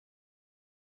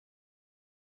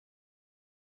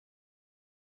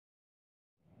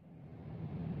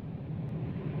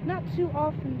Not too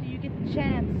often do you get the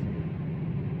chance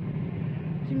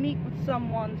to meet with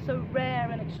someone so rare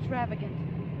and extravagant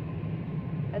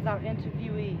as our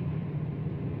interviewee.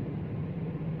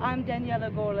 I'm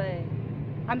Daniela Gourley.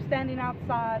 I'm standing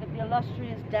outside of the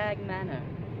illustrious DAG Manor.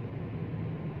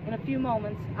 In a few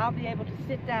moments, I'll be able to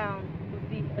sit down with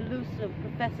the elusive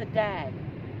Professor DAG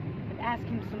and ask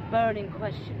him some burning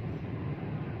questions,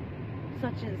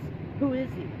 such as, who is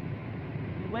he?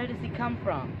 And where does he come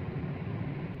from?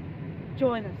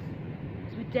 Join us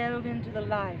as we delve into the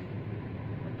life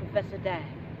of Professor DAG.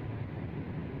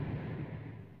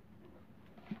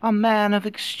 A man of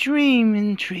extreme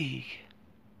intrigue.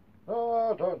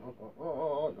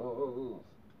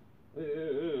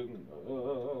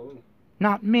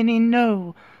 Not many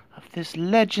know of this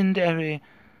legendary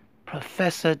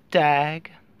Professor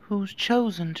DAG, who's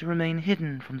chosen to remain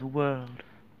hidden from the world.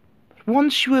 But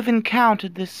once you have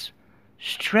encountered this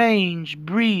strange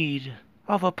breed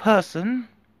of a person,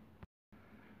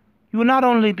 you will not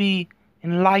only be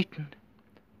enlightened,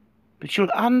 but you'll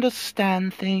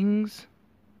understand things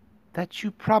that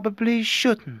you probably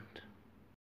shouldn't.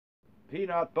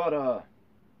 Peanut butter.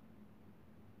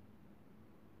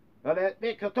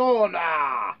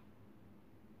 Katona.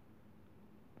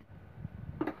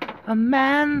 A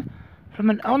man from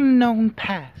an unknown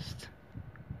past.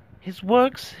 His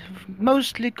works have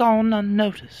mostly gone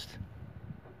unnoticed.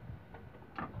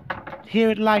 Here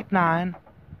at Lightnine,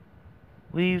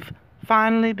 we've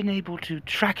finally been able to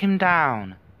track him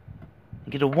down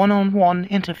and get a one-on-one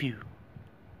interview.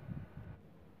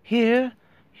 Here,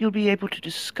 you'll be able to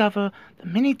discover the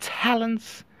many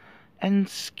talents and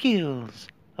skills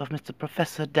of Mr.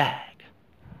 Professor DAG.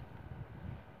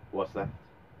 What's that?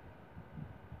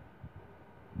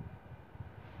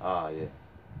 Ah, yeah.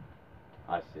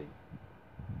 I see.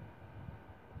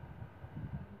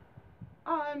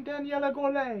 I'm Daniela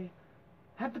Gourley.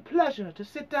 Had the pleasure to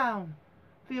sit down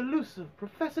with the elusive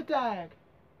Professor DAG.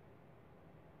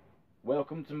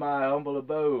 Welcome to my humble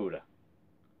abode.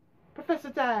 Professor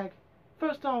DAG,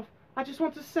 first off, I just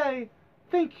want to say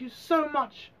thank you so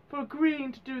much for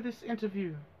agreeing to do this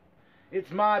interview.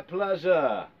 It's my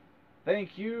pleasure.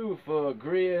 Thank you for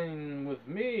agreeing with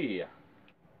me.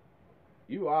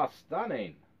 You are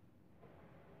stunning.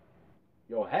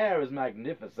 Your hair is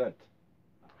magnificent.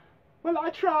 Well,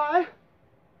 I try.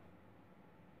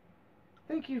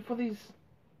 Thank you for these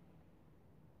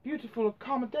beautiful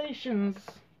accommodations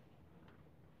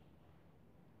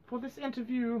for this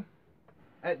interview.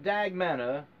 At DAG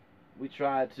Manor, we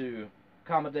try to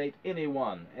accommodate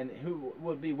anyone and who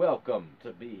would be welcome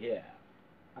to be here.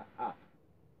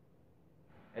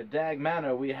 At DAG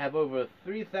Manor, we have over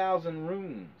 3,000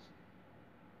 rooms.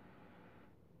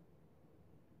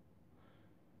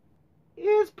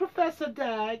 Is Professor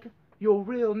DAG your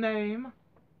real name?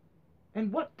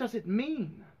 And what does it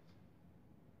mean?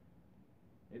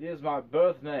 It is my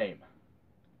birth name.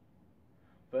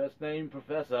 First name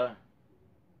Professor,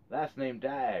 last name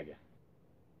DAG.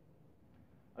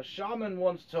 A shaman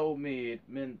once told me it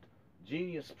meant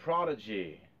genius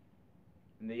prodigy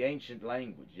in the ancient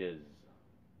languages.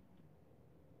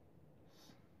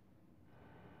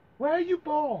 Where are you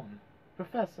born,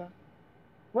 Professor?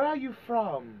 Where are you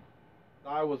from?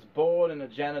 I was born in a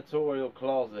janitorial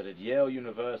closet at Yale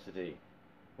University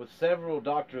with several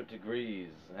doctorate degrees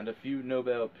and a few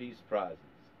Nobel Peace Prizes.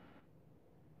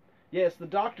 Yes, the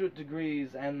doctorate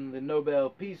degrees and the Nobel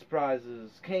Peace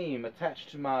Prizes came attached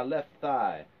to my left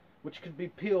thigh, which could be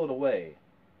peeled away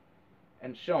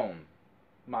and shown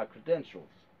my credentials.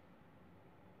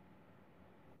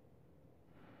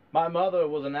 My mother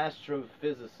was an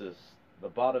astrophysicist,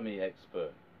 lobotomy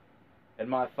expert, and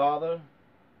my father,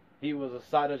 he was a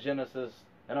cytogenicist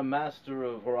and a master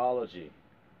of horology.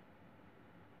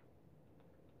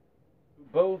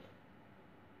 Both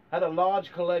had a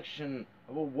large collection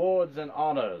of awards and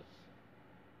honors,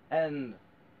 and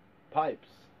pipes.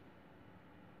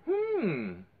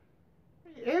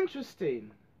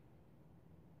 Interesting.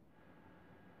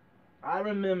 I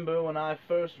remember when I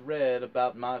first read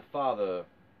about my father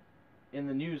in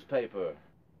the newspaper.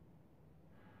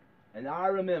 And I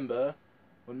remember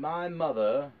when my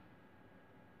mother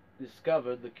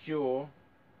discovered the cure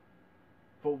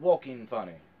for walking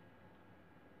funny.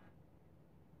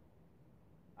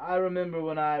 I remember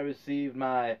when I received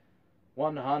my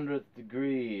 100th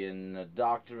degree in a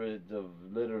doctorate of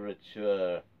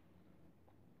literature.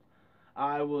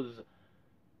 I was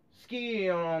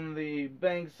skiing on the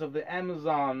banks of the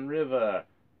Amazon River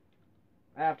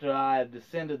after I had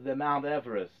descended the Mount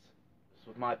Everest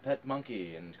with my pet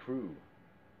monkey and crew.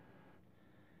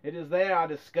 It is there I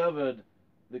discovered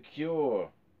the cure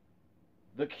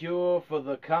The cure for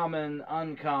the common,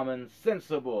 uncommon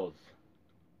sensibles.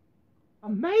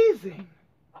 Amazing!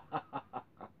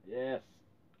 Yes.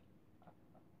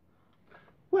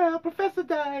 Well, Professor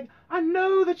DAG, I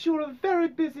know that you're a very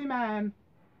busy man.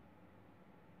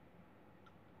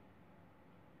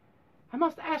 I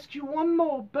must ask you one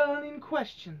more burning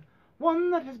question,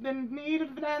 one that has been in need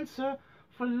of an answer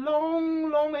for long,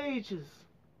 long ages,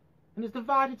 and has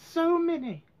divided so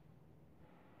many.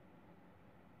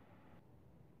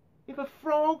 If a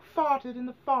frog farted in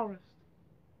the forest,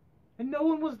 and no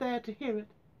one was there to hear it,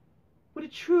 would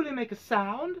it truly make a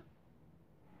sound?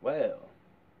 Well,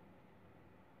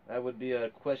 that would be a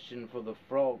question for the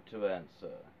frog to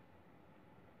answer.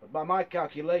 But by my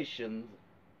calculations,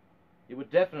 it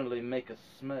would definitely make a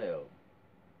smell.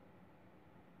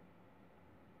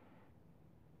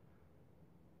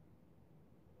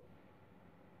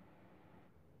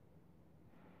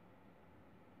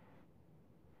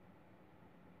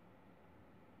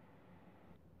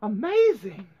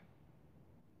 Amazing!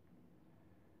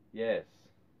 Yes.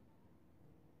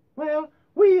 Well,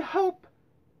 we hope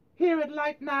here at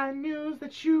Lightnine News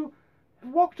that you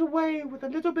have walked away with a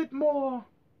little bit more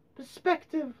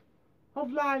perspective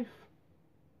of life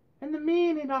and the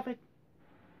meaning of it.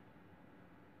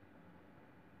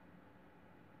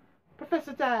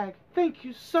 Professor DAG, thank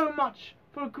you so much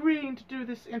for agreeing to do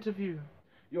this interview.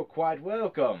 You're quite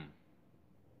welcome.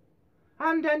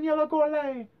 I'm Daniela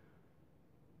Gourley.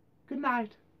 Good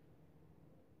night.